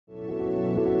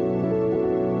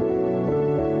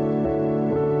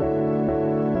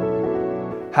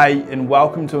Hey, and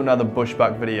welcome to another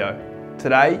Bushbuck video.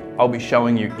 Today, I'll be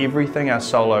showing you everything our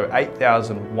solo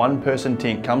 8,000 one-person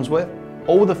tent comes with,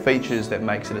 all the features that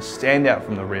makes it a standout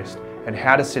from the rest, and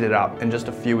how to set it up in just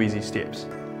a few easy steps.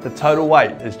 The total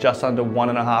weight is just under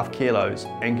 1.5 kilos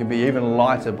and can be even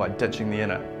lighter by ditching the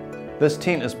inner. This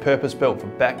tent is purpose-built for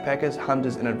backpackers,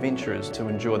 hunters and adventurers to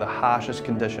endure the harshest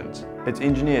conditions. It's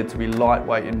engineered to be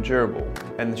lightweight and durable,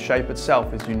 and the shape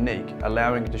itself is unique,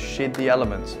 allowing it to shed the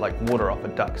elements like water off a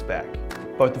duck's back.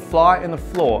 Both the fly and the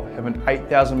floor have an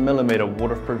 8,000mm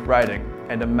waterproof rating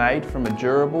and are made from a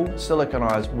durable,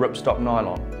 siliconized ripstop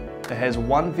nylon. It has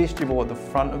one vestibule at the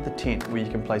front of the tent where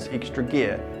you can place extra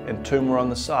gear and two more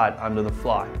on the side under the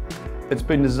fly. It's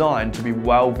been designed to be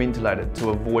well ventilated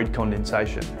to avoid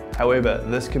condensation. However,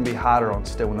 this can be harder on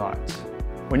still nights.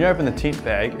 When you open the tent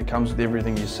bag, it comes with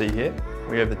everything you see here.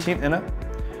 We have the tent inner,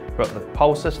 we've got the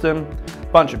pole system, a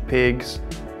bunch of pegs,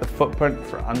 the footprint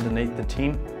for underneath the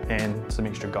tent, and some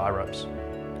extra guy ropes.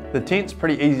 The tent's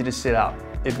pretty easy to set up.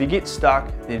 If you get stuck,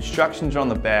 the instructions are on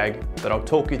the bag, but I'll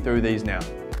talk you through these now.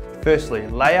 Firstly,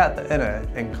 lay out the inner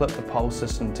and clip the pole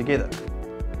system together.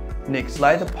 Next,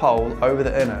 lay the pole over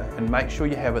the inner and make sure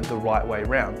you have it the right way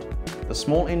round. The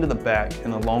small end of the back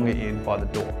and the longer end by the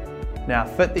door. Now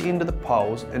fit the end of the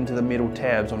poles into the metal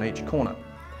tabs on each corner.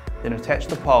 Then attach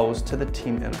the poles to the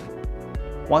tent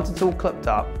inner. Once it's all clipped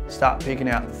up, start pegging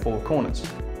out the four corners.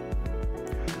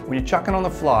 When you're chucking on the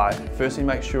fly, firstly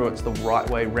make sure it's the right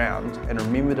way round and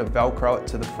remember to velcro it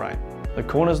to the frame. The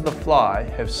corners of the fly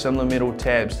have similar metal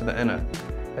tabs to the inner.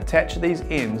 Attach these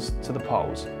ends to the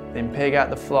poles, then peg out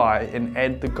the fly and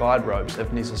add the guide ropes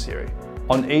if necessary.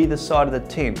 On either side of the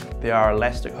tent there are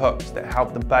elastic hooks that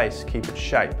help the base keep its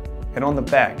shape, and on the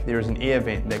back there is an air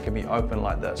vent that can be opened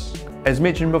like this. As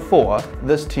mentioned before,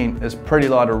 this tent is pretty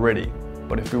light already,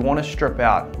 but if you want to strip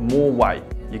out more weight,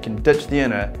 you can ditch the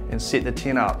inner and set the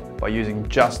tent up by using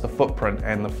just the footprint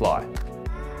and the fly.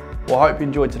 Well, I hope you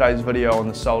enjoyed today's video on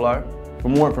the Solo. For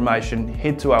more information,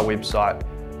 head to our website.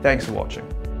 Thanks for watching.